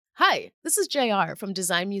Hi, this is JR from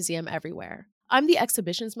Design Museum Everywhere. I'm the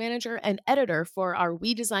exhibitions manager and editor for our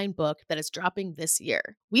We Design book that is dropping this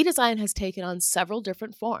year. We Design has taken on several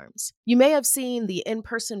different forms. You may have seen the in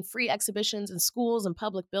person free exhibitions in schools and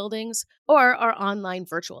public buildings, or our online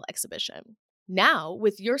virtual exhibition. Now,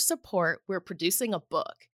 with your support, we're producing a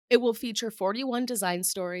book. It will feature 41 design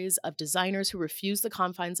stories of designers who refuse the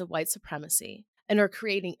confines of white supremacy and are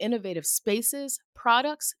creating innovative spaces,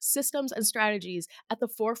 products, systems, and strategies at the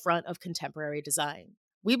forefront of contemporary design.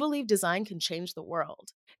 We believe design can change the world.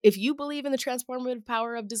 If you believe in the transformative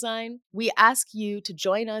power of design, we ask you to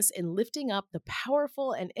join us in lifting up the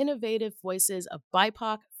powerful and innovative voices of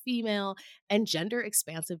BIPOC, female, and gender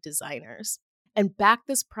expansive designers, and back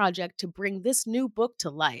this project to bring this new book to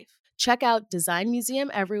life. Check out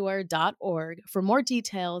designmuseumeverywhere.org for more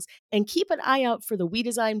details and keep an eye out for the We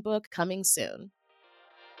Design book coming soon.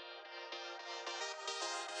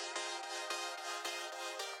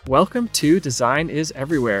 Welcome to Design is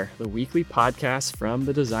Everywhere, the weekly podcast from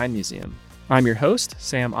the Design Museum. I'm your host,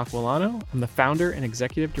 Sam Aquilano. I'm the founder and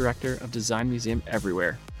executive director of Design Museum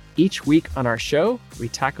Everywhere. Each week on our show, we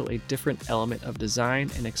tackle a different element of design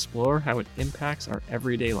and explore how it impacts our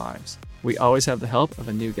everyday lives. We always have the help of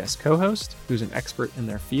a new guest co-host who's an expert in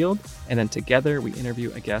their field, and then together we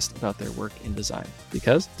interview a guest about their work in design,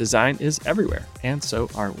 because design is everywhere, and so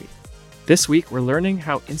are we. This week, we're learning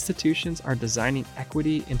how institutions are designing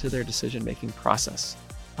equity into their decision-making process.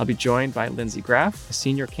 I'll be joined by Lindsay Graff, a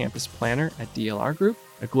senior campus planner at DLR Group,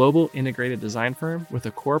 a global integrated design firm with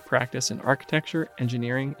a core practice in architecture,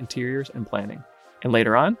 engineering, interiors, and planning. And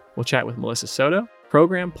later on, we'll chat with Melissa Soto,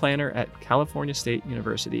 program planner at California State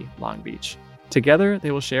University, Long Beach. Together,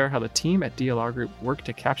 they will share how the team at DLR Group worked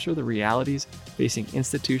to capture the realities facing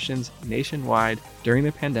institutions nationwide during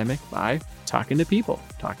the pandemic by talking to people,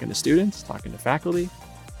 talking to students, talking to faculty.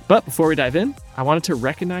 But before we dive in, I wanted to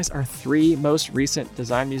recognize our three most recent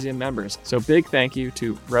Design Museum members. So big thank you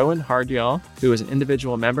to Rowan Hardyall, who is an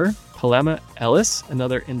individual member, Palema Ellis,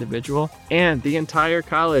 another individual, and the entire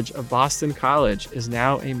College of Boston College is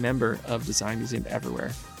now a member of Design Museum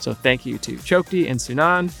Everywhere. So thank you to Chokti and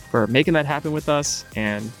Sunan for making that happen with us.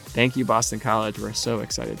 And thank you, Boston College. We're so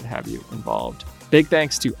excited to have you involved. Big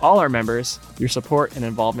thanks to all our members. Your support and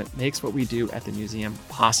involvement makes what we do at the museum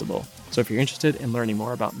possible. So if you're interested in learning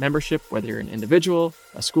more about membership, whether you're an individual,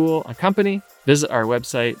 a school, a company, visit our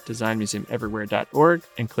website, designmuseumeverywhere.org,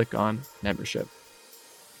 and click on membership.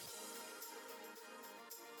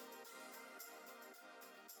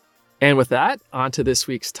 And with that, on to this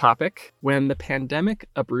week's topic. When the pandemic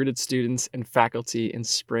uprooted students and faculty in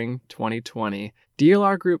spring 2020,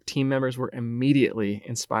 DLR Group team members were immediately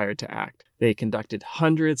inspired to act. They conducted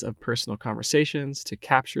hundreds of personal conversations to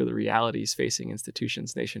capture the realities facing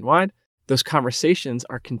institutions nationwide. Those conversations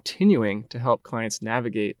are continuing to help clients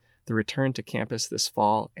navigate the return to campus this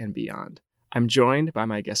fall and beyond. I'm joined by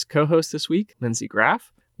my guest co-host this week, Lindsay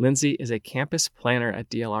Graff. Lindsay is a campus planner at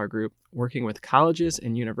DLR Group, working with colleges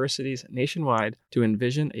and universities nationwide to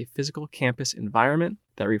envision a physical campus environment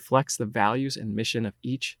that reflects the values and mission of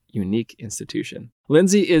each unique institution.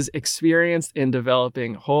 Lindsay is experienced in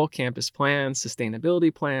developing whole campus plans,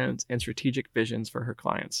 sustainability plans, and strategic visions for her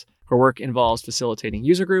clients. Her work involves facilitating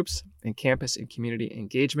user groups and campus and community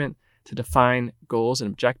engagement to define goals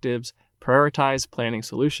and objectives, prioritize planning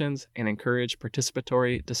solutions, and encourage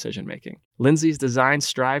participatory decision-making. Lindsay's designs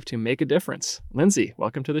strive to make a difference. Lindsay,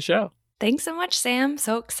 welcome to the show. Thanks so much, Sam.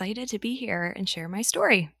 So excited to be here and share my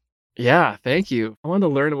story. Yeah, thank you. I wanted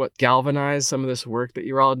to learn what galvanized some of this work that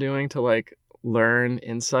you're all doing to learn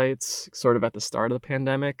insights sort of at the start of the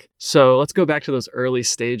pandemic. So let's go back to those early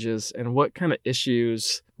stages and what kind of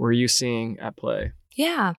issues were you seeing at play?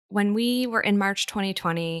 Yeah. When we were in March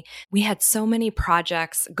 2020, we had so many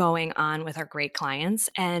projects going on with our great clients.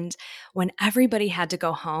 And when everybody had to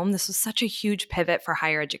go home, this was such a huge pivot for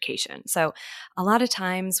higher education. So a lot of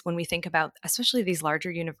times when we think about, especially these larger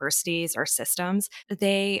universities or systems,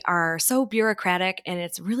 they are so bureaucratic and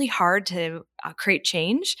it's really hard to create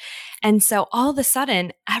change. And so all of a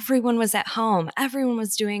sudden, everyone was at home. Everyone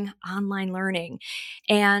was doing online learning.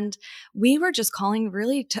 And we were just calling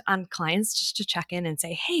really on clients just to check in and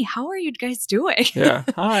say, hey, how are you guys doing? Yeah.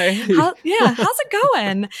 Hi. How's it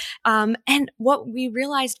going? And what we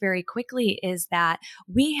realized very quickly is that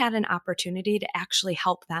we had an opportunity to actually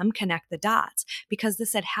help them connect the dots because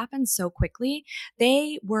this had happened so quickly.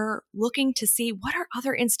 They were looking to see what are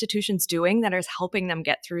other institutions doing that is helping them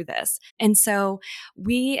get through this. And so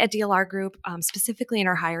we at DLR Group, specifically in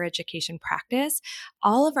our higher education practice,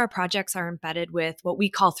 all of our projects are embedded with what we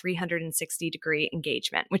call 360-degree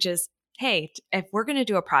engagement, which is, hey, if we're going to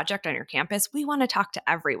do a project on your campus, we want to talk to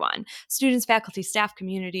everyone, students, faculty, staff,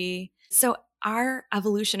 community. So our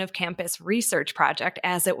Evolution of Campus research project,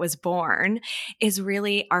 as it was born, is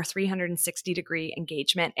really our 360-degree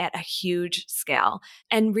engagement at a huge scale.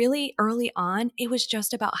 And really early on, it was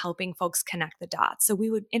just about helping folks connect the dots. So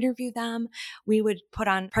we would interview them, we would put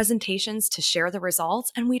on presentations to share the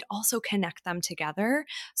results, and we'd also connect them together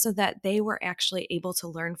so that they were actually able to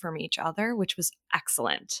learn from each other, which was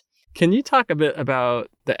excellent. Can you talk a bit about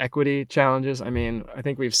the equity challenges? I mean, I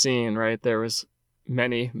think we've seen, right, there was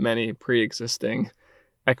many pre-existing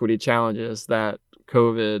equity challenges that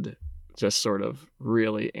COVID just sort of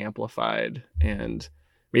really amplified and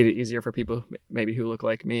made it easier for people maybe who look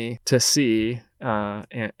like me to see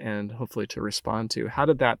and hopefully to respond to. How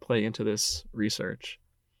did that play into this research?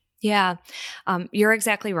 Yeah, you're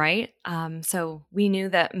exactly right. So we knew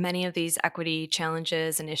that many of these equity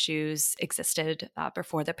challenges and issues existed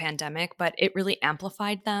before the pandemic, but it really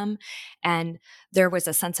amplified them. And there was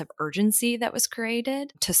a sense of urgency that was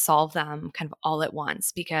created to solve them kind of all at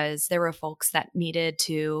once, because there were folks that needed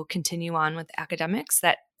to continue on with academics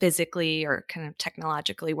that physically or kind of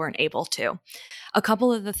technologically weren't able to. A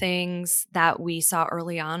couple of the things that we saw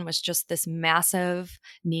early on was just this massive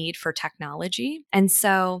need for technology. And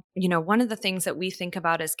so, one of the things that we think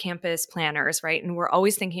about as campus planners, right? And we're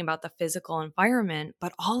always thinking about the physical environment,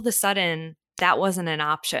 but all of a sudden that wasn't an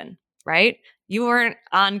option, right? You weren't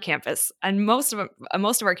on campus, and most of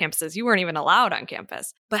our campuses, you weren't even allowed on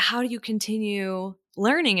campus. But how do you continue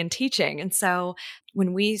learning and teaching? And so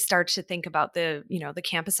when we start to think about the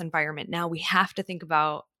campus environment now, we have to think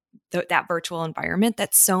about that virtual environment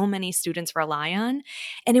that so many students rely on.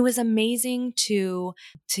 And it was amazing to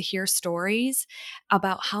hear stories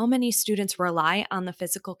about how many students rely on the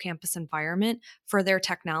physical campus environment for their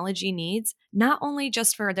technology needs, not only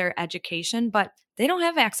just for their education, but they don't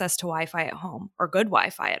have access to Wi-Fi at home or good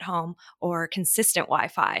Wi-Fi at home or consistent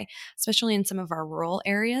Wi-Fi, especially in some of our rural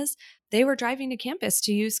areas. They were driving to campus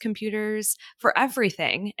to use computers for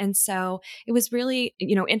everything. And so it was really,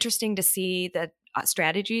 interesting to see the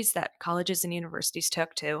strategies that colleges and universities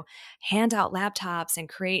took to hand out laptops and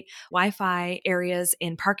create Wi-Fi areas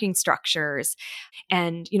in parking structures,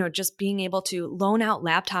 and just being able to loan out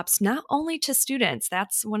laptops not only to students.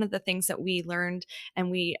 That's one of the things that we learned,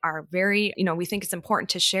 and we are very, we think it's important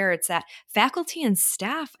to share. It's that faculty and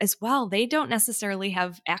staff as well, they don't necessarily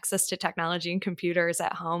have access to technology and computers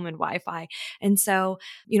at home and Wi-Fi. And so,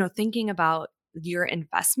 thinking about your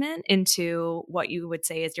investment into what you would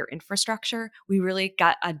say is your infrastructure, we really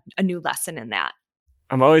got a new lesson in that.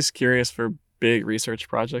 I'm always curious for big research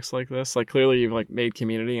projects like this. Like, clearly you've made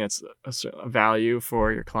community and it's a value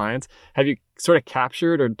for your clients. Have you sort of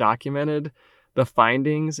captured or documented the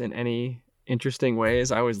findings in any interesting ways?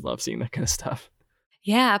 I always love seeing that kind of stuff.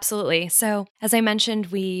 Yeah, absolutely. So as I mentioned,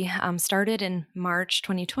 we started in March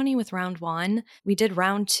 2020 with round 1. We did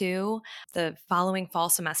round 2 the following fall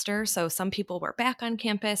semester. So some people were back on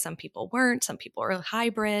campus, some people weren't, some people were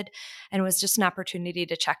hybrid. And it was just an opportunity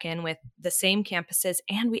to check in with the same campuses.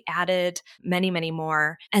 And we added many, many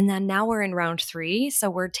more. And then now we're in round 3. So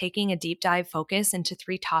we're taking a deep dive focus into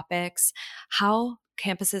 3 topics: how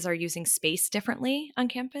campuses are using space differently on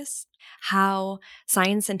campus, how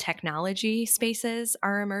science and technology spaces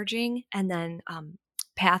are emerging, and then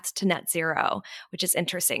paths to net zero, which is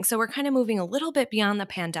interesting. So we're kind of moving a little bit beyond the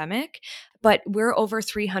pandemic, but we're over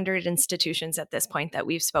 300 institutions at this point that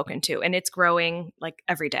we've spoken to, and it's growing like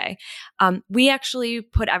every day. We actually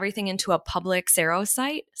put everything into a public Xero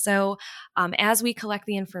site. So as we collect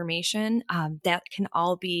the information, that can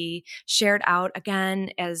all be shared out again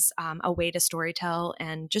as a way to storytell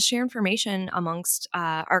and just share information amongst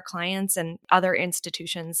our clients and other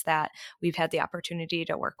institutions that we've had the opportunity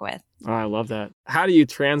to work with. Oh, I love that. How do you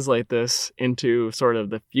translate this into sort of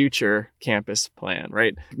the future campus plan,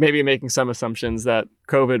 right? Maybe making some assumptions that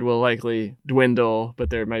COVID will likely dwindle, but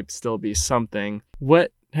there might still be something.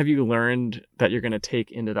 What have you learned that you're going to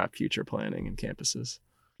take into that future planning in campuses?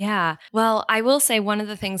 Yeah. Well, I will say one of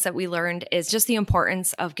the things that we learned is just the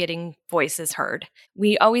importance of getting voices heard.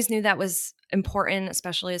 We always knew that was important,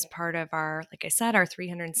 especially as part of our, like I said, our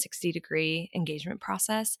 360-degree engagement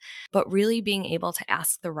process. But really being able to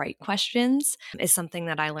ask the right questions is something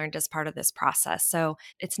that I learned as part of this process. So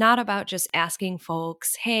it's not about just asking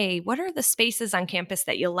folks, hey, what are the spaces on campus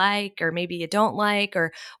that you like, or maybe you don't like,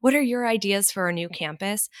 or what are your ideas for a new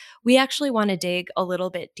campus? We actually want to dig a little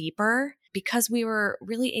bit deeper, because we were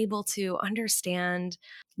really able to understand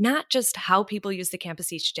not just how people use the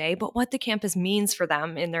campus each day, but what the campus means for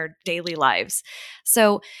them in their daily lives.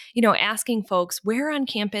 So, asking folks, where on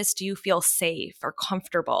campus do you feel safe or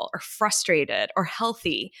comfortable or frustrated or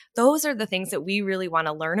healthy? Those are the things that we really want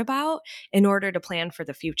to learn about in order to plan for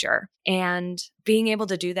the future. And being able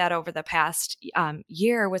to do that over the past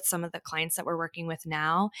year with some of the clients that we're working with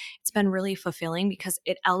now, it's been really fulfilling because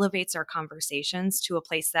it elevates our conversations to a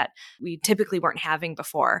place that we typically weren't having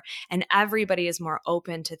before. And everybody is more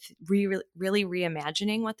open to really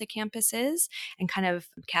reimagining what the campus is and kind of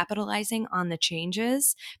capitalizing on the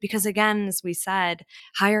changes. Because again, as we said,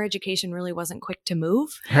 higher education really wasn't quick to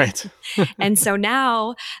move. Right. And so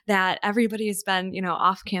now that everybody has been,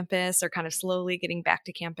 off campus or kind of slowly getting back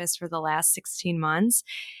to campus for the last 16 months,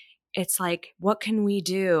 it's like, what can we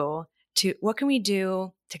do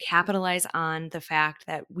to capitalize on the fact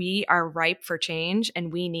that we are ripe for change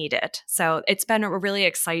and we need it? So it's been a really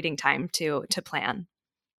exciting time to plan.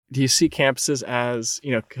 Do you see campuses as,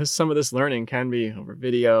 because some of this learning can be over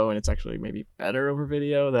video and it's actually maybe better over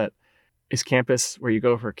video, that is campus where you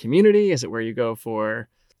go for community? Is it where you go for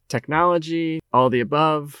technology, all the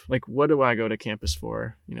above? Like, what do I go to campus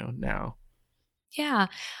for, now? Yeah.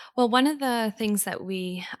 Well, one of the things that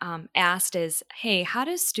we asked is, hey, how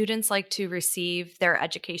do students like to receive their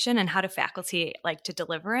education and how do faculty like to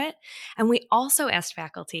deliver it? And we also asked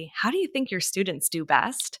faculty, how do you think your students do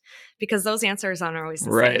best? Because those answers aren't always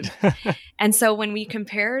the right. same. And so when we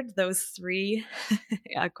compared those three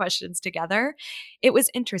questions together, it was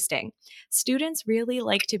interesting. Students really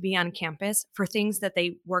like to be on campus for things that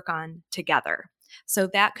they work on together. So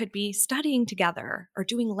that could be studying together or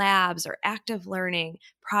doing labs or active learning,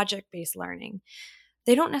 project-based learning.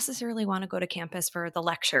 They don't necessarily want to go to campus for the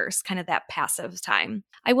lectures, kind of that passive time.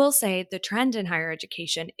 I will say the trend in higher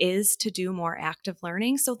education is to do more active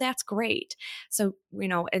learning, so that's great. So,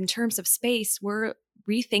 in terms of space, we're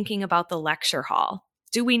rethinking about the lecture hall.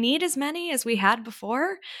 Do we need as many as we had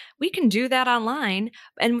before? We can do that online.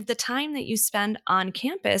 And the time that you spend on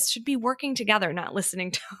campus should be working together, not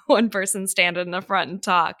listening to one person stand in the front and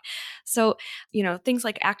talk. So, things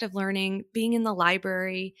like active learning, being in the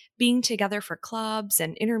library, being together for clubs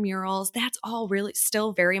and intramurals, that's all really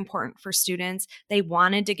still very important for students. They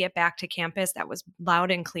wanted to get back to campus. That was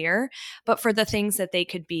loud and clear. But for the things that they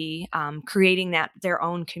could be creating their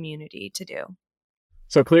own community to do.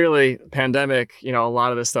 So clearly, pandemic, a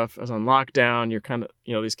lot of this stuff is on lockdown. You're kind of,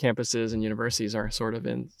 these campuses and universities are sort of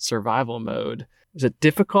in survival mode. Is it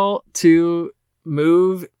difficult to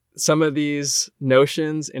move some of these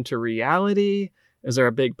notions into reality? Is there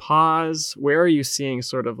a big pause? Where are you seeing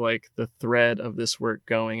sort of like the thread of this work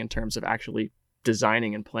going in terms of actually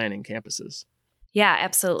designing and planning campuses? Yeah,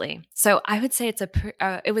 absolutely. So I would say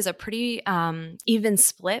it was a pretty even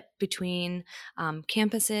split between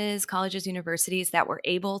campuses, colleges, universities that were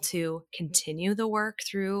able to continue the work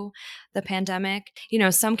through the pandemic.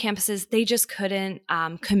 Some campuses, they just couldn't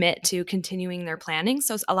commit to continuing their planning.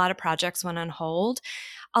 So a lot of projects went on hold.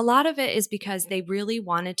 A lot of it is because they really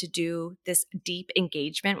wanted to do this deep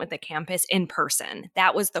engagement with the campus in person.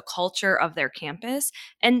 That was the culture of their campus.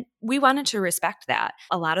 And we wanted to respect that.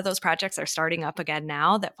 A lot of those projects are starting up again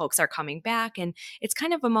now that folks are coming back. And it's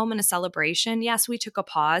kind of a moment of celebration. Yes, we took a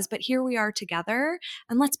pause, but here we are together.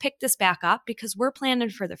 And let's pick this back up because we're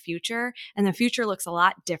planning for the future. And the future looks a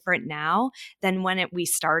lot different now than when we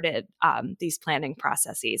started these planning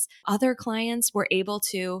processes. Other clients were able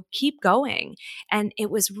to keep going. And it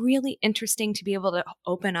was really interesting to be able to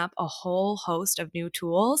open up a whole host of new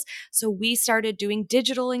tools. So we started doing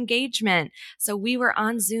digital engagement. So we were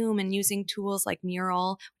on Zoom and using tools like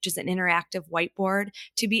Mural, which is an interactive whiteboard,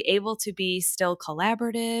 to be able to be still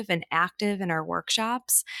collaborative and active in our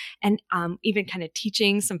workshops, and even kind of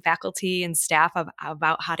teaching some faculty and staff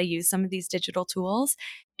about how to use some of these digital tools.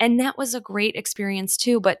 And that was a great experience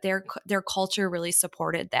too, but their culture really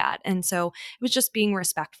supported that. And so it was just being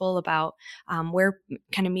respectful about where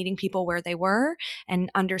kind of meeting people where they were and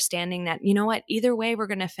understanding that, either way we're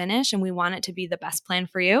going to finish and we want it to be the best plan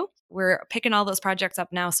for you. We're picking all those projects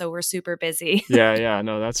up now, so we're super busy. Yeah.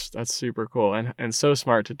 No, that's super cool. And so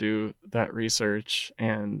smart to do that research,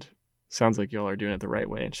 and sounds like y'all are doing it the right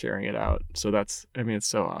way and sharing it out. So it's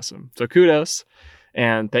so awesome. So kudos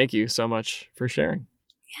and thank you so much for sharing.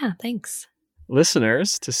 Yeah, thanks.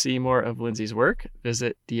 Listeners, to see more of Lindsay's work,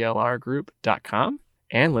 visit dlrgroup.com.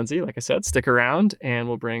 And Lindsay, like I said, stick around and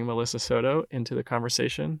we'll bring Melissa Soto into the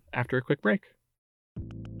conversation after a quick break.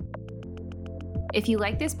 If you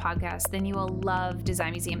like this podcast, then you will love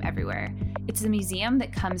Design Museum Everywhere. It's a museum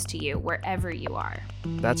that comes to you wherever you are.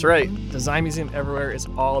 That's right. Design Museum Everywhere is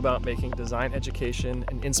all about making design education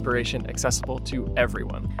and inspiration accessible to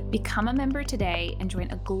everyone. Become a member today and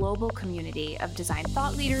join a global community of design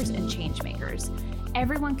thought leaders and change makers.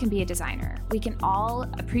 Everyone can be a designer. We can all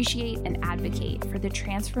appreciate and advocate for the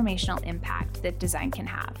transformational impact that design can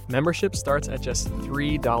have. Membership starts at just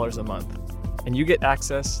 $3 a month, and you get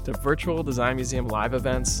access to virtual Design Museum live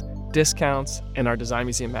events, discounts, and our Design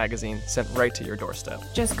Museum magazine sent right to your doorstep.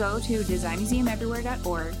 Just go to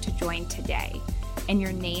designmuseumeverywhere.org to join today, and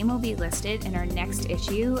your name will be listed in our next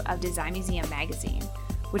issue of Design Museum magazine,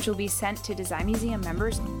 which will be sent to Design Museum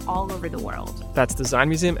members all over the world. That's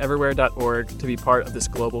designmuseumeverywhere.org to be part of this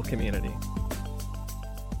global community.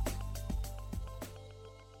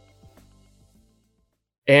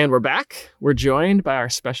 And we're back. We're joined by our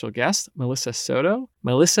special guest, Melissa Soto.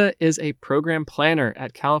 Melissa is a program planner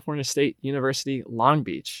at California State University, Long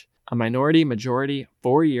Beach, a minority-majority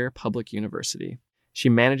 4-year public university. She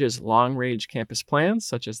manages long-range campus plans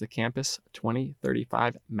such as the Campus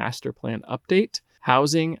 2035 Master Plan Update,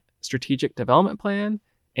 Housing Strategic Development Plan,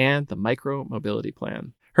 and the Micro Mobility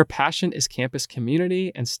Plan. Her passion is campus community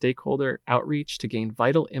and stakeholder outreach to gain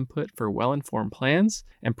vital input for well-informed plans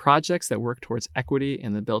and projects that work towards equity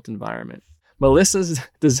in the built environment. Melissa's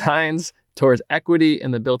designs towards equity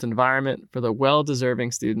in the built environment for the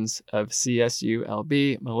well-deserving students of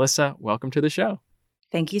CSULB. Melissa, welcome to the show.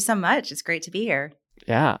 Thank you so much. It's great to be here.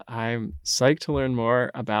 Yeah, I'm psyched to learn more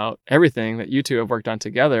about everything that you two have worked on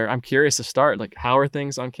together. I'm curious to start, how are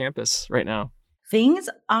things on campus right now? Things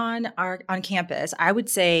on campus, I would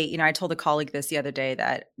say, I told a colleague this the other day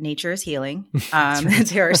that nature is healing.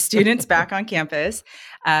 There are students back on campus.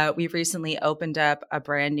 We've recently opened up a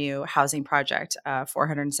brand new housing project,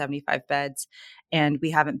 475 beds, and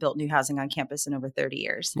we haven't built new housing on campus in over 30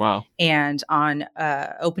 years. Wow. And on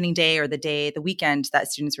opening day or the weekend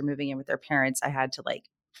that students were moving in with their parents, I had to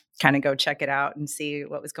kind of go check it out and see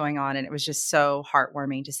what was going on. And it was just so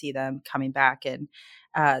heartwarming to see them coming back. And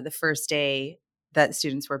the first day that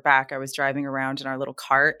students were back, I was driving around in our little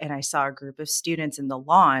cart and I saw a group of students in the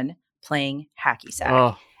lawn playing hacky sack.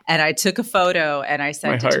 Oh. And I took a photo and I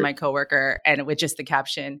sent it to my coworker, and with just the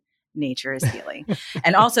caption, "Nature is healing."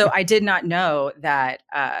 And also, I did not know that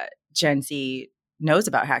Gen Z knows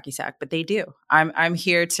about hacky sack, but they do. I'm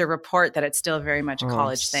here to report that it's still very much a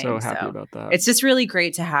college thing. So happy about that. It's just really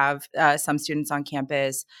great to have some students on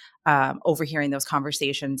campus overhearing those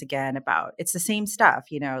conversations again about it's the same stuff,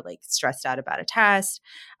 stressed out about a test,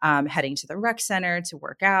 heading to the rec center to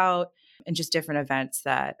work out, and just different events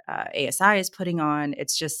that ASI is putting on.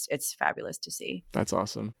 It's fabulous to see. That's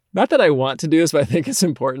awesome. Not that I want to do this, but I think it's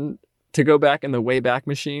important to go back in the Wayback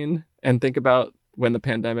Machine and think about when the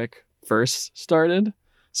pandemic first started.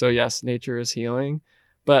 So yes, nature is healing,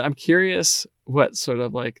 but I'm curious what sort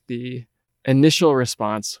of the initial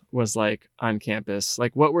response was like on campus.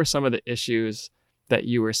 What were some of the issues that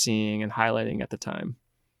you were seeing and highlighting at the time?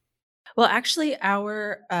 Well, actually,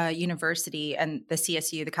 our university and the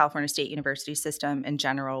CSU, the California State University system in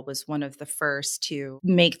general, was one of the first to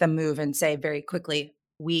make the move and say very quickly,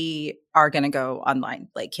 we are going to go online.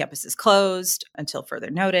 Campus is closed until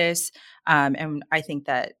further notice. And I think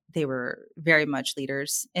that they were very much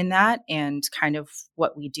leaders in that, and kind of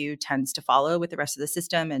what we do tends to follow with the rest of the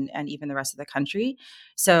system and even the rest of the country.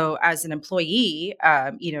 So as an employee,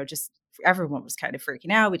 just everyone was kind of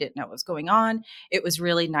freaking out. We didn't know what was going on. It was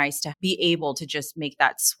really nice to be able to just make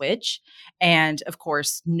that switch. And of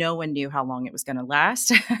course, no one knew how long it was going to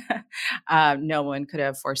last. No one could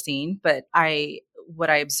have foreseen, but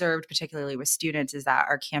what I observed, particularly with students, is that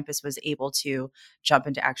our campus was able to jump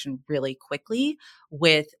into action really quickly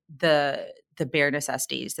with the bare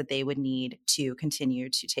necessities that they would need to continue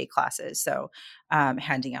to take classes. So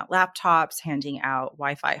handing out laptops, handing out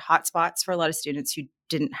Wi-Fi hotspots for a lot of students who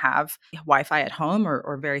didn't have Wi-Fi at home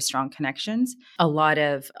or very strong connections, a lot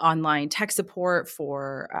of online tech support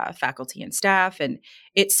for faculty and staff. And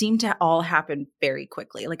it seemed to all happen very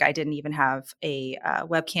quickly. I didn't even have a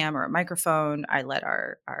webcam or a microphone. I let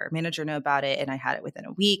our manager know about it, and I had it within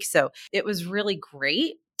a week. So it was really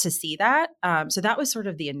great to see that. So that was sort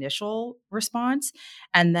of the initial response.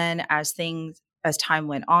 And then as time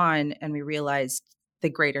went on and we realized the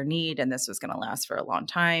greater need, and this was going to last for a long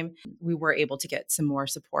time, we were able to get some more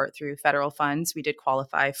support through federal funds. We did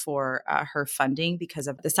qualify for HERF funding because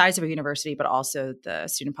of the size of a university, but also the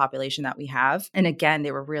student population that we have. And again,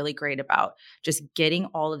 they were really great about just getting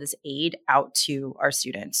all of this aid out to our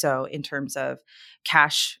students. So in terms of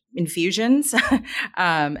cash infusions,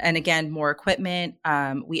 and again, more equipment,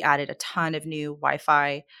 we added a ton of new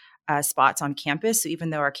Wi-Fi spots on campus. So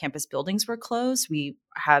even though our campus buildings were closed, we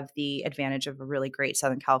have the advantage of a really great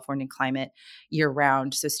Southern California climate year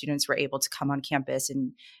round. So students were able to come on campus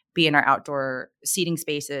and be in our outdoor seating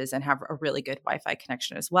spaces and have a really good Wi-Fi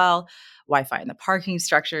connection as well. Wi-Fi in the parking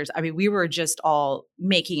structures. I mean, we were just all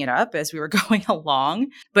making it up as we were going along,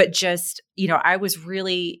 but just, I was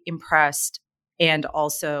really impressed and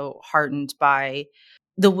also heartened by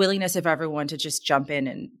the willingness of everyone to just jump in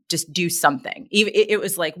and just do something. It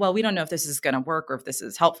was like, well, we don't know if this is going to work or if this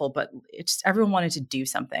is helpful, but everyone wanted to do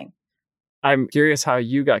something. I'm curious how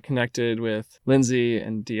you got connected with Lindsay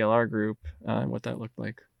and DLR Group and what that looked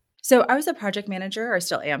like. So I was a project manager, or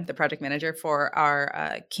still am the project manager for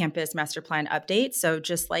our campus master plan update. So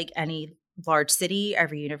just like any large city,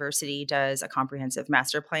 every university does a comprehensive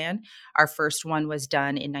master plan. Our first one was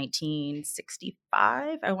done in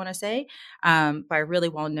 1965, I want to say, by a really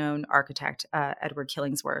well-known architect, Edward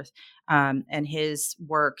Killingsworth. And his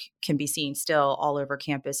work can be seen still all over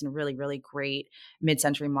campus in really, really great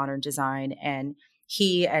mid-century modern design. And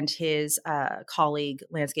he and his colleague,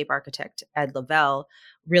 landscape architect Ed Lavelle,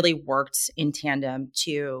 really worked in tandem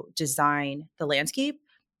to design the landscape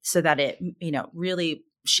so that it, really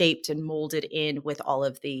shaped and molded in with all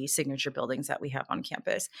of the signature buildings that we have on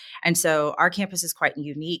campus. And so our campus is quite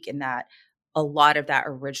unique in that a lot of that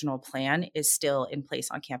original plan is still in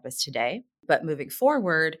place on campus today. But moving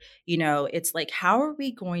forward, it's like, how are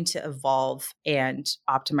we going to evolve and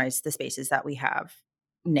optimize the spaces that we have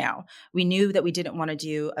now? We knew that we didn't want to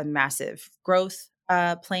do a massive growth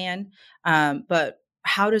plan, but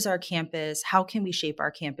how can we shape our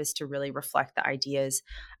campus to really reflect the ideas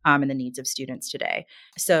and the needs of students today?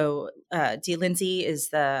 So Lindsay is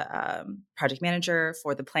the project manager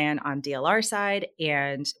for the plan on DLR side.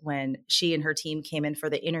 And when she and her team came in for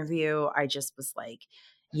the interview, I just was like,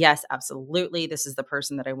 yes, absolutely. This is the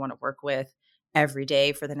person that I want to work with every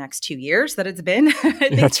day for the next 2 years that it's been.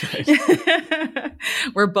 That's right.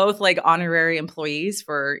 We're both like honorary employees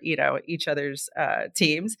for, each other's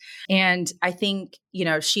teams. And I think,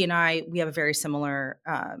 she and I, we have a very similar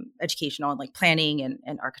educational and like planning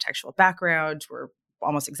and architectural background. We're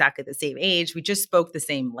almost exactly the same age. We just spoke the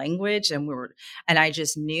same language, and I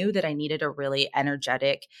just knew that I needed a really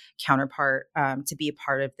energetic counterpart to be a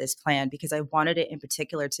part of this plan, because I wanted it in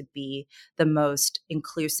particular to be the most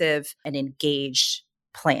inclusive and engaged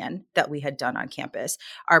plan that we had done on campus.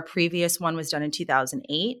 Our previous one was done in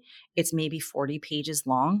 2008. It's maybe 40 pages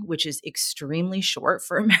long, which is extremely short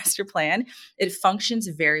for a master plan. It functions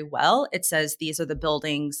very well. It says these are the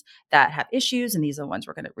buildings that have issues and these are the ones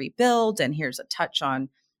we're going to rebuild. And here's a touch on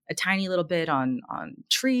a tiny little bit on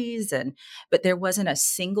trees, but there wasn't a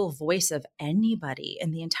single voice of anybody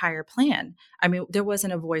in the entire plan. I mean, there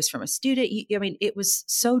wasn't a voice from a student. It was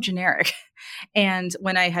so generic. And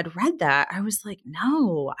when I had read that, I was like,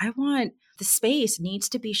 no, the space needs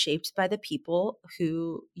to be shaped by the people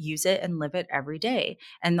who use it and live it every day.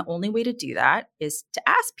 And the only way to do that is to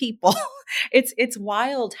ask people. It's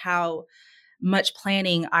wild how much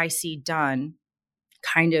planning I see done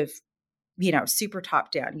kind of super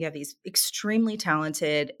top down. You have these extremely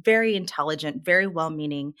talented, very intelligent, very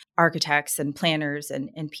well-meaning architects and planners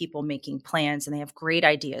and people making plans, and they have great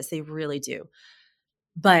ideas. They really do.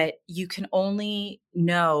 But you can only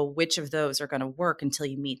know which of those are going to work until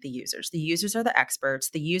you meet the users. The users are the experts.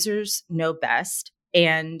 The users know best,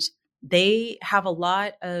 and they have a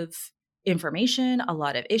lot of information, a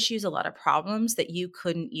lot of issues, a lot of problems that you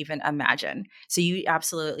couldn't even imagine. So you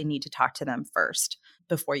absolutely need to talk to them first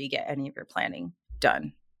before you get any of your planning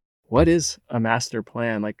done. What is a master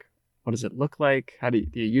plan? Like, what does it look like? How do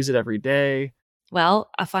you use it every day? Well,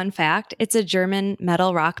 a fun fact, it's a German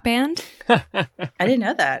metal rock band. I didn't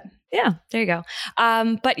know that. Yeah, there you go.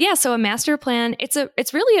 But yeah, so a master plan,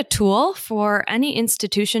 it's really a tool for any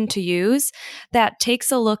institution to use that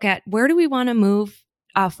takes a look at where do we want to move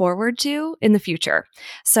forward to in the future.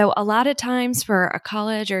 So a lot of times for a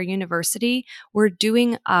college or university, we're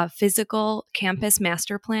doing a physical campus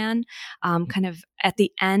master plan kind of at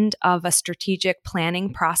the end of a strategic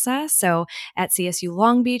planning process. So at CSU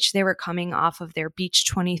Long Beach, they were coming off of their Beach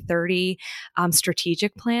 2030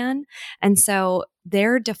 strategic plan. And so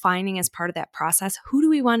they're defining as part of that process, who do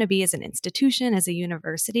we want to be as an institution, as a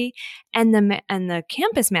university? And the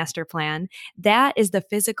campus master plan, that is the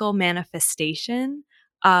physical manifestation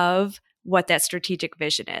of what that strategic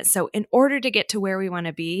vision is. So in order to get to where we want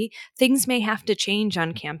to be, things may have to change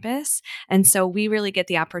on campus. And so we really get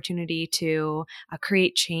the opportunity to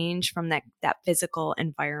create change from that physical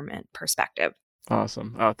environment perspective.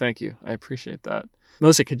 Awesome. Oh, thank you. I appreciate that.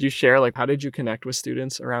 Melissa, could you share, how did you connect with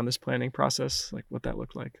students around this planning process? What that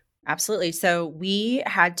looked like? Absolutely. So we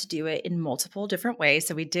had to do it in multiple different ways.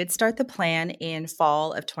 So we did start the plan in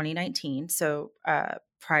fall of 2019. So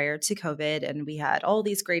prior to COVID, and we had all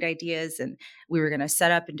these great ideas, and we were going to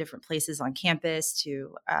set up in different places on campus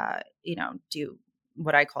to, do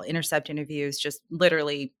what I call intercept interviews, just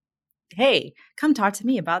literally, hey, come talk to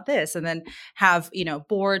me about this. And then have,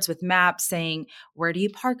 boards with maps saying, where do you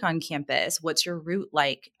park on campus? What's your route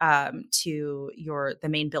like to the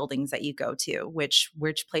main buildings that you go to? Which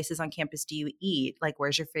places on campus do you eat? Like,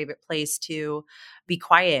 where's your favorite place to be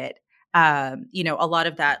quiet? A lot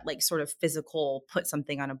of that, like, sort of physical, put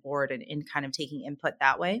something on a board and kind of taking input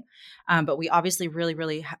that way. But we obviously really,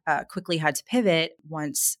 really quickly had to pivot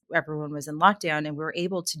once everyone was in lockdown, and we were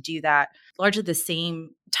able to do that largely the same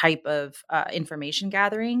type of information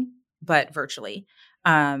gathering, but virtually.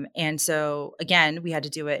 And so again, we had to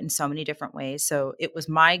do it in so many different ways. So it was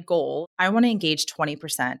my goal. I want to engage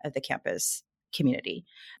 20% of the campus community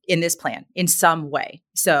in this plan in some way.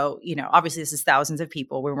 So, obviously this is thousands of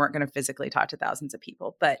people. We weren't going to physically talk to thousands of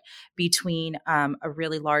people, but between a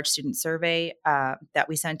really large student survey that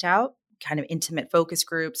we sent out, kind of intimate focus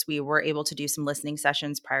groups, we were able to do some listening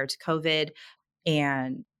sessions prior to COVID.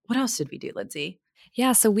 And what else did we do, Lindsay?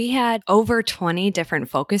 Yeah, so we had over 20 different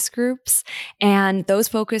focus groups, and those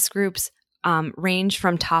focus groups range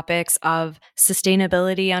from topics of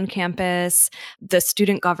sustainability on campus, the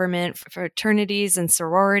student government, fraternities and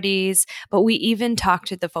sororities, but we even talked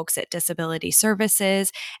to the folks at Disability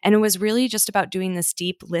Services. And it was really just about doing this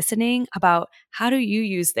deep listening about how do you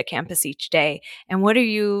use the campus each day and what are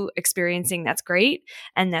you experiencing that's great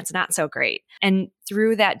and that's not so great. And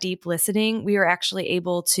through that deep listening, we were actually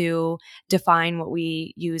able to define what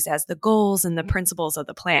we use as the goals and the principles of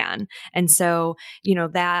the plan. And so,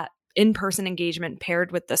 that in-person engagement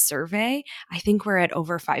paired with the survey, I think we're at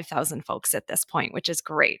over 5,000 folks at this point, which is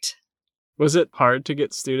great. Was it hard to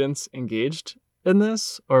get students engaged in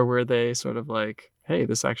this, or were they sort of like, hey,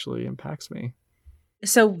 this actually impacts me?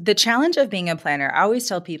 So the challenge of being a planner, I always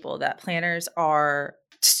tell people that planners are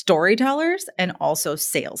storytellers and also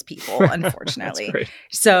salespeople, unfortunately.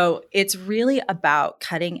 So it's really about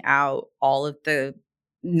cutting out all of the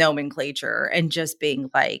nomenclature and just being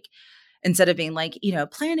like, instead of being like,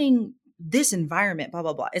 planning this environment, blah,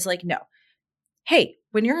 blah, blah. It's like, no. Hey,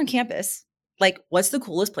 when you're on campus, like, what's the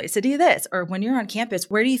coolest place to do this? Or when you're on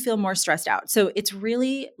campus, where do you feel more stressed out? So it's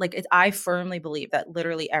really like, I firmly believe that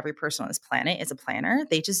literally every person on this planet is a planner.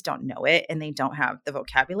 They just don't know it and they don't have the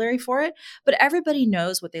vocabulary for it. But everybody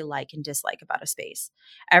knows what they like and dislike about a space.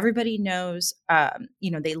 Everybody knows,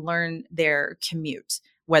 they learn their commute,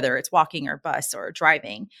 whether it's walking or bus or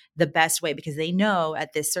driving, the best way, because they know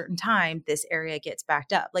at this certain time, this area gets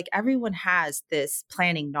backed up. Like, everyone has this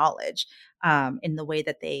planning knowledge in the way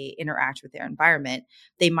that they interact with their environment.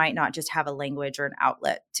 They might not just have a language or an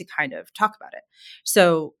outlet to kind of talk about it.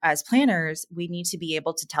 So as planners, we need to be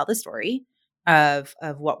able to tell the story of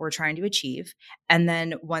what we're trying to achieve. And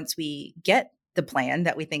then once we get the plan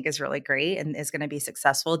that we think is really great and is going to be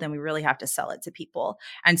successful, then we really have to sell it to people.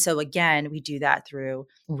 And so again, we do that through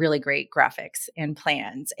really great graphics and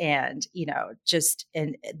plans and,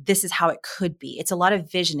 and this is how it could be. It's a lot of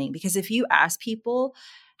visioning, because if you ask people,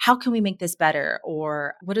 how can we make this better?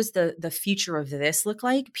 Or what does the future of this look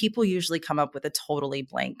like? People usually come up with a totally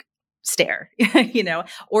blank stare,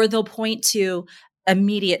 or they'll point to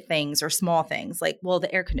immediate things or small things like, well,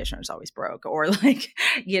 the air conditioner is always broke, or like,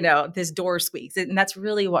 this door squeaks. And that's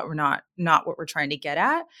really what we're not what we're trying to get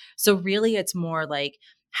at. So really it's more like,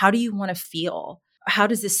 how do you want to feel? How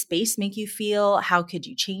does this space make you feel? How could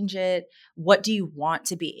you change it? What do you want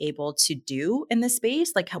to be able to do in this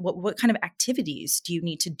space? Like, what kind of activities do you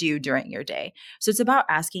need to do during your day? So it's about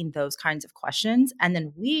asking those kinds of questions. And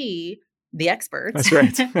then the experts, that's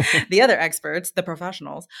right. the other experts, the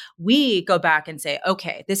professionals, we go back and say,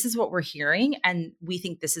 okay, this is what we're hearing. And we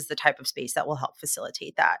think this is the type of space that will help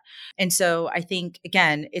facilitate that. And so I think,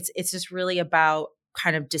 again, it's just really about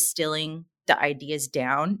kind of distilling the ideas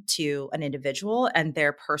down to an individual and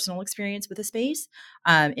their personal experience with a space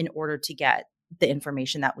in order to get the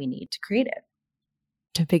information that we need to create it.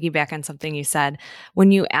 To piggyback on something you said,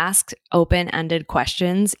 when you ask open-ended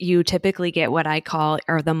questions, you typically get what I call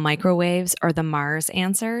the microwaves or the Mars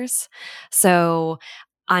answers. So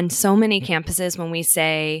on so many campuses, when we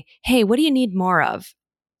say, hey, what do you need more of?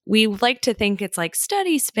 We like to think it's like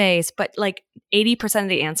study space, but like 80% of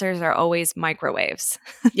the answers are always microwaves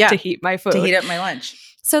to heat my food. To heat up my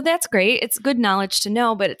lunch. So that's great. It's good knowledge to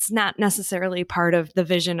know, but it's not necessarily part of the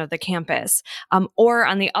vision of the campus. Or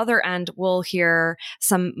on the other end, we'll hear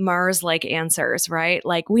some Mars-like answers, right?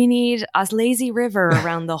 Like, we need a lazy river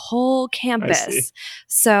around the whole campus.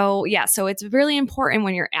 So it's really important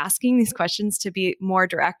when you're asking these questions to be more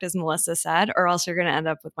direct, as Melissa said, or else you're going to end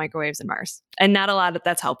up with microwaves and Mars. And not a lot of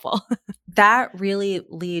that's helpful. That really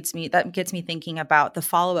that gets me thinking about the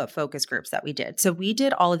follow-up focus groups that we did. So we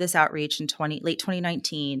did all of this outreach in late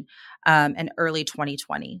 2019 and early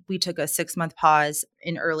 2020. We took a 6-month pause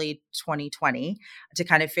in early 2020 to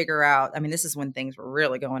kind of figure out, I mean, this is when things were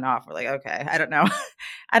really going off. We're like, okay, I don't know.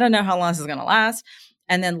 I don't know how long this is going to last.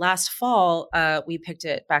 And then last fall, we picked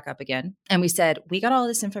it back up again. And we said, we got all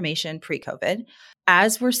this information pre-COVID.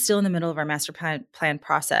 As we're still in the middle of our master plan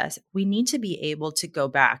process, we need to be able to go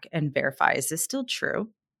back and verify, is this still true?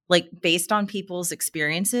 Like, based on people's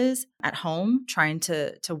experiences at home, trying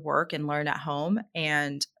to work and learn at home.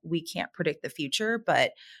 And we can't predict the future,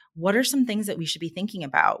 but what are some things that we should be thinking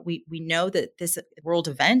about? We know that this world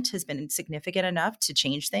event has been significant enough to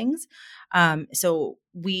change things. So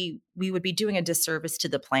we would be doing a disservice to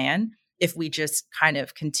the plan if we just kind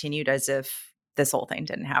of continued as if this whole thing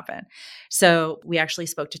didn't happen. So we actually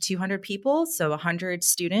spoke to 200 people, so 100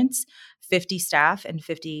 students, 50 staff, and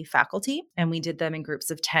 50 faculty, and we did them in groups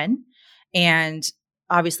of 10. And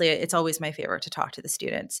obviously, it's always my favorite to talk to the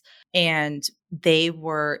students. And they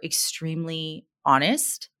were extremely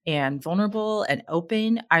honest and vulnerable and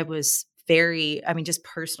open. I was just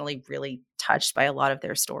personally really touched by a lot of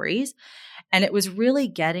their stories. And it was really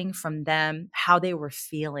getting from them how they were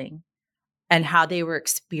feeling and how they were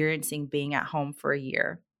experiencing being at home for a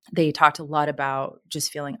year. They talked a lot about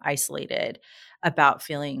just feeling isolated, about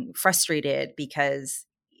feeling frustrated because,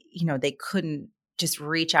 they couldn't just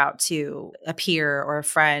reach out to a peer or a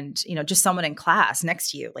friend, just someone in class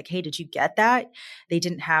next to you. Like, hey, did you get that? They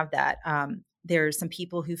didn't have that. There's some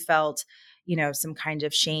people who felt, some kind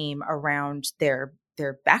of shame around their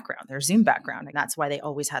background, their Zoom background. And that's why they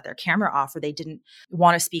always had their camera off, or they didn't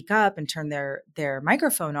want to speak up and turn their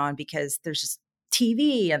microphone on because there's just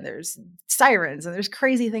TV and there's sirens and there's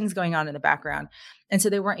crazy things going on in the background. And so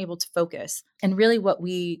they weren't able to focus. And really what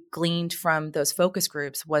we gleaned from those focus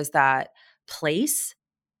groups was that place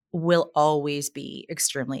will always be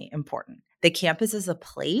extremely important. The campus as a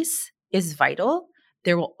place is vital.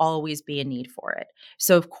 There will always be a need for it.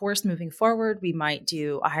 So of course, moving forward, we might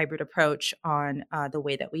do a hybrid approach on the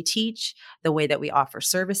way that we teach, the way that we offer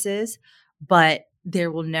services, but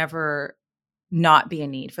there will never not be a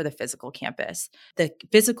need for the physical campus. The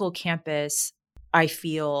physical campus, I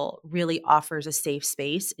feel, really offers a safe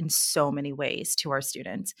space in so many ways to our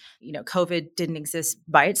students. COVID didn't exist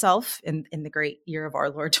by itself in the great year of our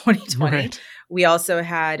Lord 2020. Right. We also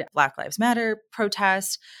had Black Lives Matter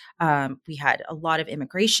protests. We had a lot of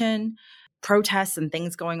immigration protests and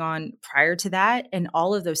things going on prior to that. And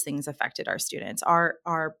all of those things affected our students. Our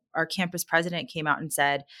campus president came out and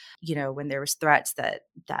said, when there was threats that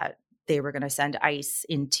they were going to send ICE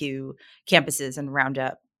into campuses and round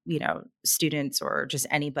up students or just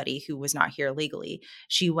anybody who was not here legally,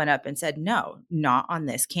 she went up and said, no, not on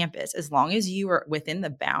this campus. As long as you are within the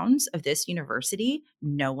bounds of this university,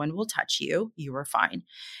 no one will touch you. You are fine.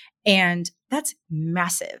 And that's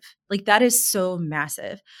massive. Like, that is so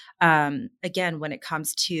massive. Again, when it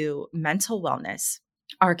comes to mental wellness,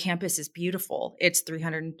 our campus is beautiful. It's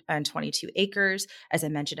 322 acres. As I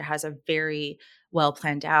mentioned, it has a very well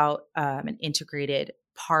planned out and integrated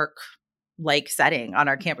park-like setting on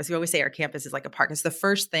our campus. We always say our campus is like a park. It's the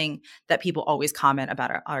first thing that people always comment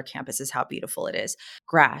about our campus is how beautiful it is.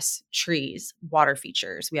 Grass, trees, water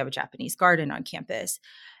features. We have a Japanese garden on campus.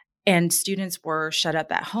 And students were shut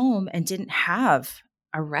up at home and didn't have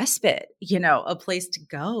a respite, a place to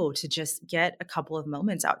go to just get a couple of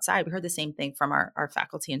moments outside. We heard the same thing from our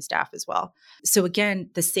faculty and staff as well. So again,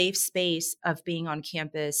 the safe space of being on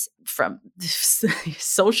campus from crazy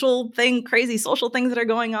social things that are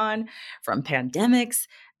going on, from pandemics,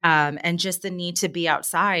 and just the need to be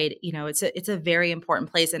outside, it's a very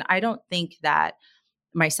important place. And I don't think that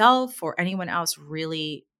myself or anyone else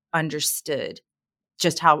really understood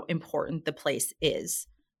just how important the place is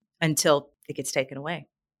until it gets taken away.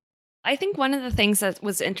 I think one of the things that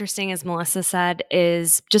was interesting, as Melissa said,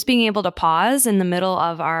 is just being able to pause in the middle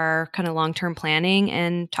of our kind of long-term planning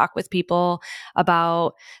and talk with people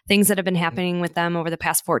about things that have been happening with them over the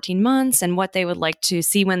past 14 months and what they would like to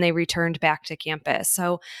see when they returned back to campus.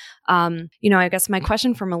 So, I guess my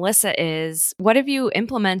question for Melissa is, what have you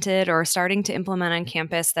implemented or starting to implement on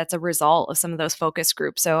campus that's a result of some of those focus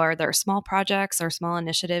groups? So are there small projects or small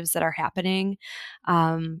initiatives that are happening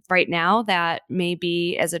right now that may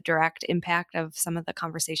be as a direct direct impact of some of the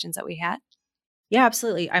conversations that we had? Yeah,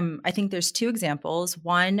 absolutely. I think there's two examples.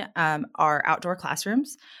 One are outdoor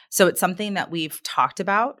classrooms. So it's something that we've talked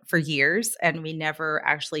about for years and we never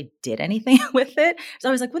actually did anything with it. So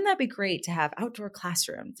I was like, wouldn't that be great to have outdoor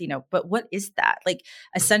classrooms? But what is that? Like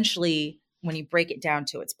essentially, when you break it down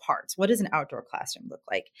to its parts, what does an outdoor classroom look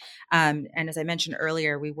like? And as I mentioned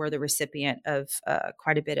earlier, we were the recipient of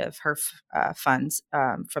quite a bit of HERF funds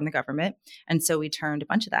from the government. And so we turned a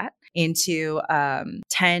bunch of that into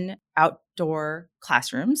 10 outdoor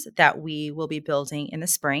classrooms that we will be building in the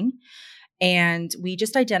spring. And we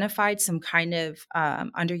just identified some kind of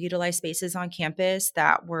underutilized spaces on campus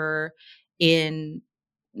that were in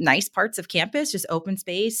nice parts of campus, just open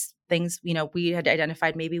space, things, we had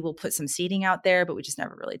identified maybe we'll put some seating out there, but we just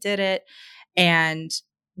never really did it. And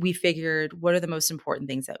we figured, what are the most important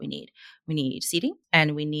things that we need? We need seating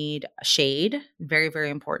and we need shade. Very, very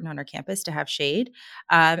important on our campus to have shade.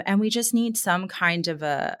 And we just need some kind of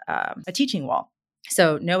a teaching wall.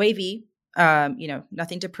 So no AV,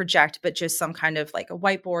 nothing to project, but just some kind of like a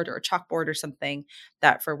whiteboard or a chalkboard or something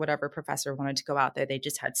that for whatever professor wanted to go out there, they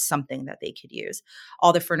just had something that they could use.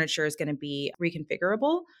 All the furniture is going to be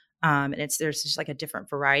reconfigurable. And there's just like a different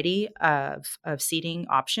variety of seating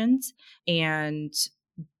options. And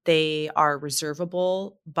they are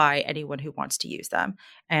reservable by anyone who wants to use them.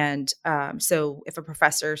 And so if a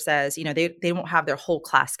professor says, they won't have their whole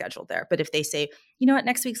class scheduled there. But if they say, at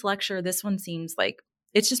next week's lecture, this one seems like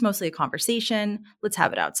it's just mostly a conversation, let's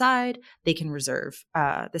have it outside, they can reserve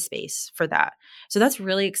the space for that. So that's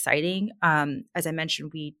really exciting. As I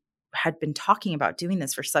mentioned, we had been talking about doing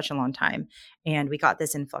this for such a long time. And we got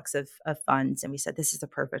this influx of funds and we said, this is a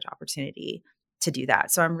perfect opportunity to do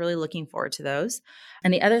that. So I'm really looking forward to those.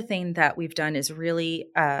 And the other thing that we've done is really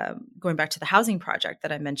going back to the housing project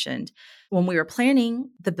that I mentioned. When we were planning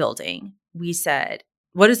the building, we said,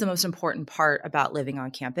 what is the most important part about living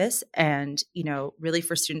on campus? And, really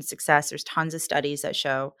for student success, there's tons of studies that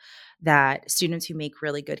show that students who make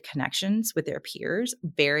really good connections with their peers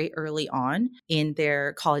very early on in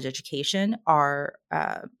their college education are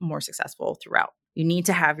more successful throughout. You need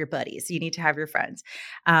to have your buddies. You need to have your friends.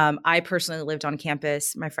 I personally lived on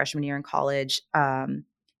campus my freshman year in college. That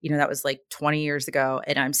was like 20 years ago.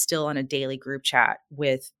 And I'm still on a daily group chat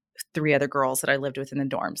with 3 other girls that I lived with in the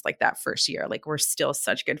dorms like that first year. Like we're still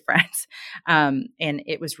such good friends. And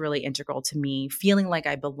it was really integral to me feeling like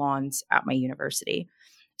I belonged at my university.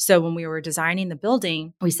 So when we were designing the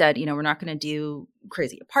building, we said, we're not going to do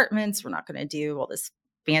crazy apartments. We're not going to do all this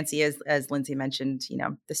fancy, as Lindsay mentioned,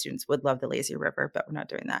 the students would love the lazy river, but we're not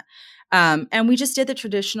doing that. And we just did the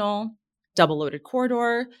traditional double loaded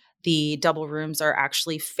corridor. The double rooms are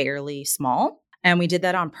actually fairly small. And we did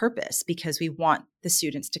that on purpose because we want the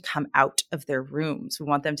students to come out of their rooms. We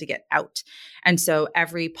want them to get out. And so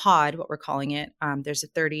every pod, what we're calling it, there's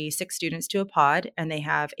 36 students to a pod, and they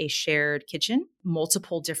have a shared kitchen,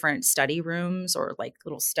 multiple different study rooms or like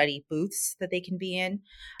little study booths that they can be in.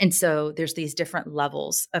 And so there's these different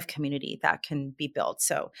levels of community that can be built.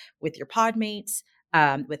 So with your pod mates,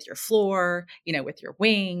 with your floor, with your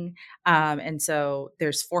wing. And so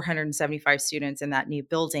there's 475 students in that new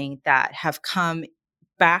building that have come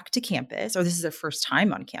back to campus, or this is their first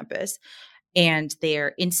time on campus, and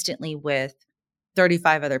they're instantly with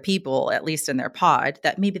 35 other people, at least in their pod,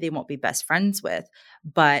 that maybe they won't be best friends with,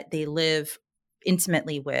 but they live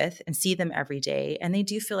intimately with and see them every day. And they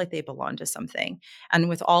do feel like they belong to something. And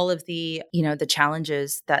with all of the, the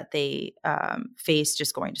challenges that they face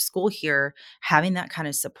just going to school here, having that kind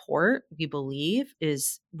of support, we believe,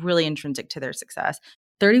 is really intrinsic to their success.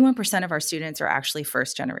 31% of our students are actually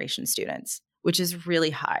first generation students, which is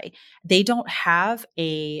really high. They don't have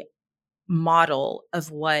a model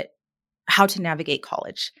of how to navigate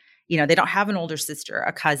college. They don't have an older sister,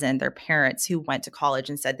 a cousin, their parents who went to college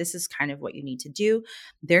and said, this is kind of what you need to do.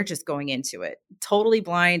 They're just going into it totally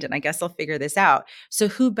blind. And I guess I'll figure this out. So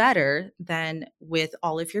who better than with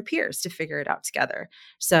all of your peers to figure it out together?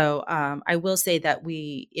 So I will say that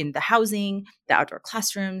we, in the housing, the outdoor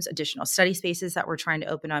classrooms, additional study spaces that we're trying to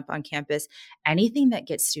open up on campus, anything that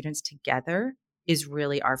gets students together is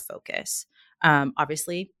really our focus.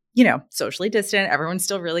 Obviously, socially distant. Everyone's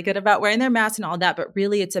still really good about wearing their masks and all that. But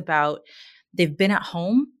really, it's about they've been at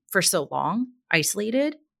home for so long,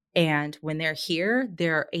 isolated. And when they're here,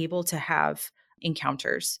 they're able to have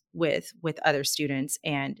encounters with other students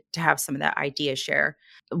and to have some of that idea share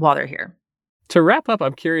while they're here. To wrap up,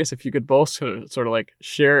 I'm curious if you could both sort of like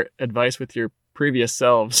share advice with your previous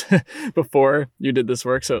selves before you did this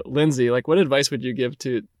work. So Lindsay, like what advice would you give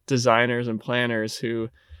to designers and planners who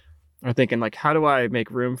are thinking like, how do I make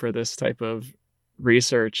room for this type of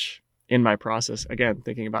research in my process, again,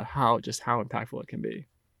 thinking about how impactful it can be.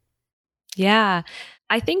 Yeah.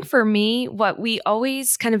 I think for me, what we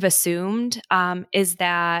always kind of assumed is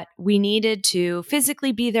that we needed to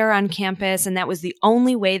physically be there on campus, and that was the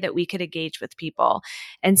only way that we could engage with people.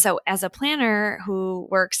 And so as a planner who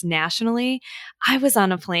works nationally, I was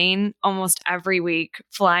on a plane almost every week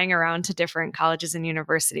flying around to different colleges and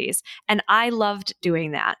universities. And I loved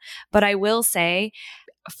doing that. But I will say,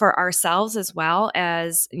 for ourselves as well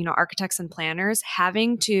as, architects and planners,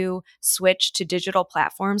 having to switch to digital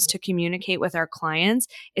platforms to communicate with our clients,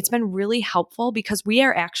 it's been really helpful because we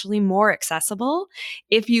are actually more accessible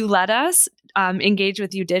if you let us engage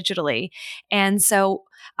with you digitally. And so,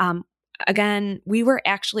 again, we were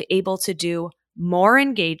actually able to do more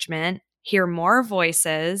engagement, hear more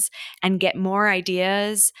voices, and get more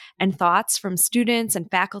ideas and thoughts from students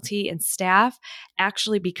and faculty and staff,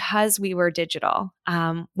 actually because we were digital,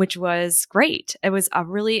 which was great. It was a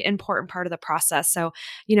really important part of the process. So,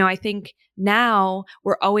 I think now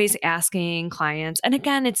we're always asking clients, and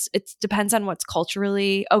again, it depends on what's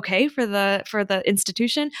culturally okay for the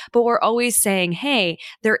institution, but we're always saying, hey,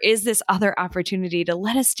 there is this other opportunity to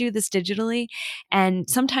let us do this digitally. And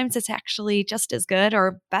sometimes it's actually just as good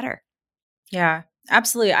or better. Yeah,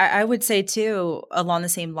 absolutely. I would say too, along the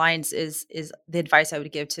same lines, is the advice I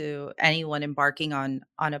would give to anyone embarking on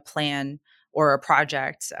a plan or a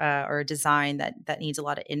project or a design that needs a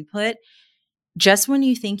lot of input. Just when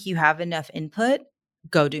you think you have enough input,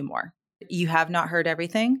 go do more. You have not heard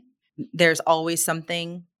everything. There's always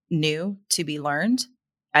something new to be learned.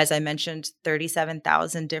 As I mentioned,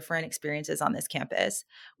 37,000 different experiences on this campus.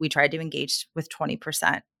 We tried to engage with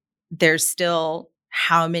 20%. There's still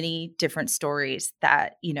how many different stories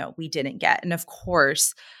that, we didn't get. And of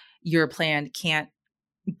course, your plan can't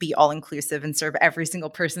be all inclusive and serve every single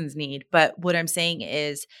person's need. But what I'm saying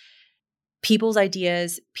is people's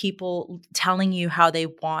ideas, people telling you how they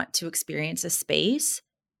want to experience a space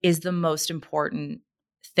is the most important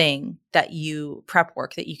thing that you prep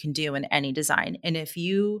work that you can do in any design. And if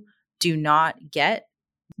you do not get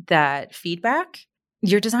that feedback,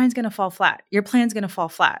 your design's going to fall flat. Your plan's going to fall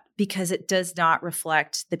flat because it does not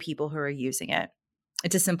reflect the people who are using it.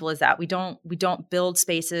 It's as simple as that. We don't build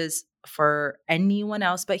spaces for anyone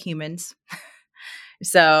else but humans.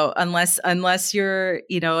 So unless you're,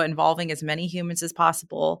 involving as many humans as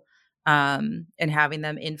possible, and having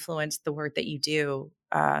them influence the work that you do,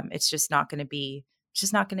 it's just not going to be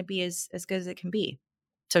as good as it can be.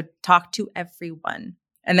 So talk to everyone.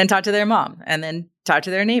 And then talk to their mom, and then talk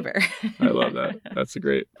to their neighbor. I love that. That's a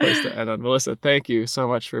great place to end on. Melissa, thank you so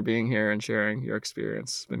much for being here and sharing your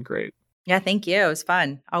experience. It's been great. Yeah, thank you. It was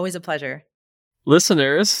fun. Always a pleasure.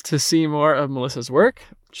 Listeners, to see more of Melissa's work,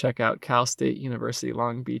 check out Cal State University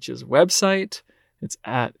Long Beach's website. It's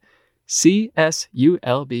at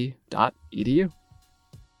csulb.edu.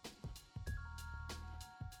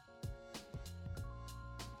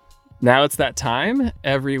 Now it's that time.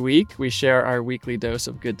 Every week, we share our weekly dose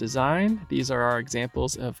of good design. These are our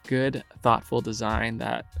examples of good, thoughtful design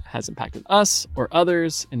that has impacted us or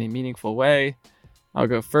others in a meaningful way. I'll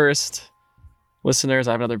go first. Listeners,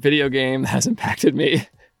 I have another video game that has impacted me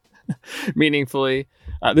meaningfully.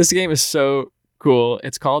 This game is so cool.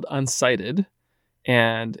 It's called Unsighted,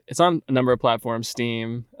 and it's on a number of platforms,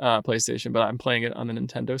 Steam, PlayStation, but I'm playing it on the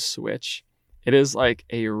Nintendo Switch. It is like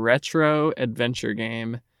a retro adventure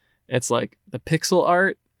game. It's like the pixel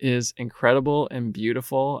art is incredible and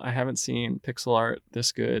beautiful. I haven't seen pixel art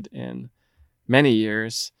this good in many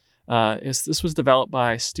years. This was developed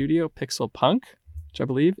by Studio Pixel Punk, which I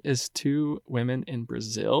believe is 2 women in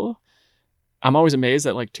Brazil. I'm always amazed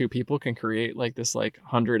that like 2 people can create like this like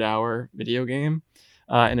 100-hour video game.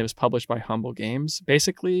 And it was published by Humble Games.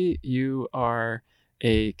 Basically, you are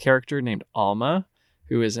a character named Alma,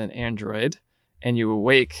 who is an android. And you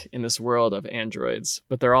awake in this world of androids,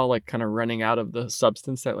 but they're all like kind of running out of the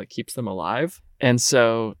substance that like keeps them alive. And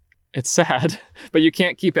so it's sad, but you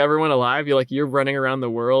can't keep everyone alive. You're running around the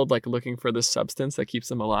world like looking for this substance that keeps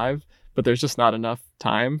them alive, but there's just not enough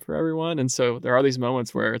time for everyone. And so there are these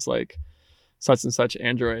moments where it's like such and such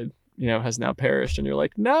android, has now perished, and you're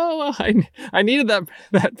like, no, I needed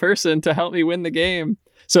that person to help me win the game.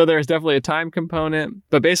 So there's definitely a time component,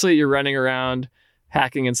 but basically you're running around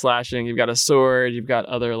hacking and slashing. You've got a sword, you've got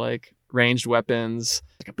other like ranged weapons,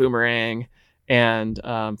 like a boomerang, and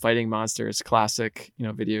fighting monsters. Classic,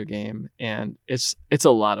 video game, and it's a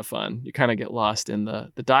lot of fun. You kind of get lost in the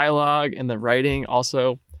dialogue and the writing.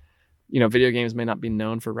 Also, video games may not be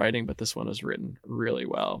known for writing, but this one was written really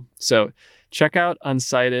well. So check out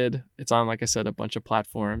Unsighted. It's on, like I said, a bunch of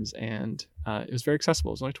platforms, and it was very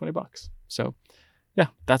accessible. It was only $20. So yeah,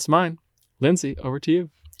 that's mine. Lindsay, over to you.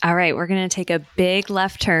 All right, we're going to take a big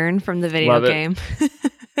left turn from the video game.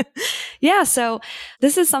 Yeah, so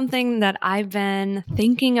this is something that I've been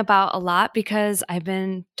thinking about a lot because I've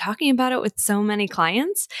been talking about it with so many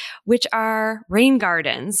clients, which are rain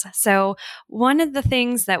gardens. So one of the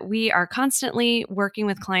things that we are constantly working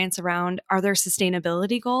with clients around are their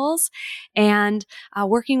sustainability goals. And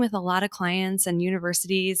working with a lot of clients and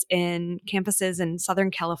universities in campuses in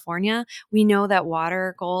Southern California, we know that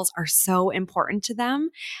water goals are so important to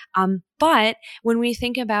them. But when we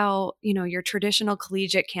think about, your traditional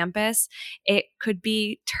collegiate campus, it could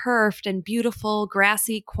be turfed and beautiful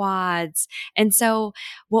grassy quads. And so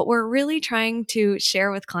what we're really trying to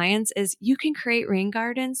share with clients is you can create rain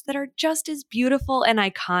gardens that are just as beautiful and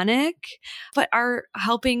iconic, but are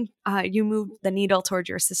helping you move the needle toward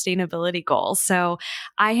your sustainability goals. So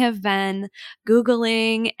I have been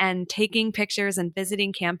Googling and taking pictures and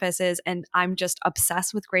visiting campuses, and I'm just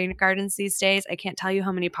obsessed with rain gardens these days. I can't tell you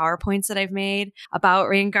how many PowerPoints that I've made about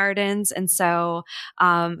rain gardens. And so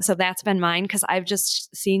that's been mine because I've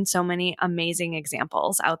just seen so many amazing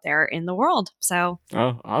examples out there in the world. So,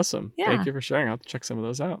 oh, awesome. Yeah. Thank you for sharing. I'll have to check some of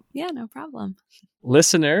those out. Yeah, no problem.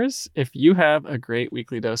 Listeners, if you have a great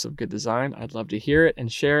weekly dose of good design, I'd love to hear it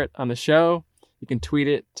and share it on the show. You can tweet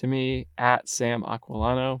it to me at Sam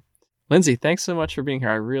Aquilano. Lindsay, thanks so much for being here.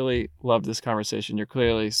 I really loved this conversation. You're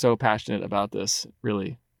clearly so passionate about this. It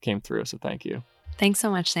really came through. So thank you. Thanks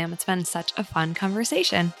so much, Sam. It's been such a fun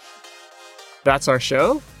conversation. That's our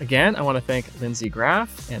show. Again, I want to thank Lindsay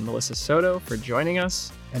Graff and Melissa Soto for joining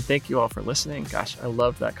us. And thank you all for listening. Gosh, I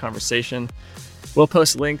loved that conversation. We'll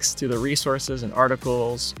post links to the resources and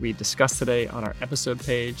articles we discussed today on our episode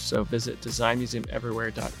page. So visit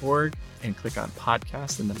designmuseumeverywhere.org and click on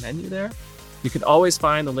podcast in the menu there. You can always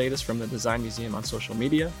find the latest from the Design Museum on social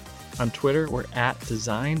media. On Twitter, we're at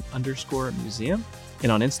design_museum.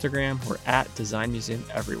 And on Instagram, we're at Design Museum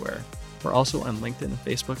Everywhere. We're also on LinkedIn and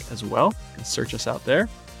Facebook as well. You can search us out there.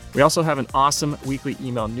 We also have an awesome weekly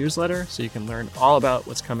email newsletter, so you can learn all about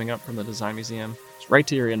what's coming up from the Design Museum. It's right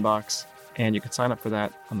to your inbox, and you can sign up for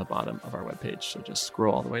that on the bottom of our webpage. So just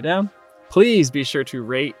scroll all the way down. Please be sure to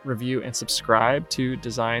rate, review, and subscribe to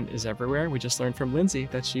Design is Everywhere. We just learned from Lindsay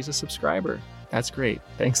that she's a subscriber. That's great.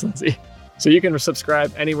 Thanks, Lindsay. So you can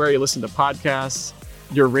subscribe anywhere you listen to podcasts.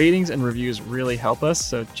 Your ratings and reviews really help us.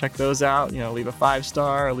 So check those out. Leave a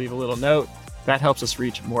 5-star, leave a little note. That helps us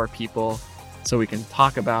reach more people so we can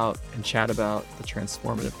talk about and chat about the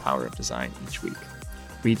transformative power of design each week.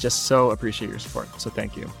 We just so appreciate your support. So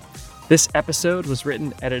thank you. This episode was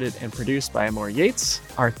written, edited, and produced by Amor Yates.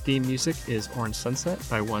 Our theme music is Orange Sunset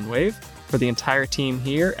by One Wave. For the entire team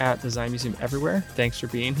here at Design Museum Everywhere, thanks for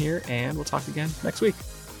being here, and we'll talk again next week.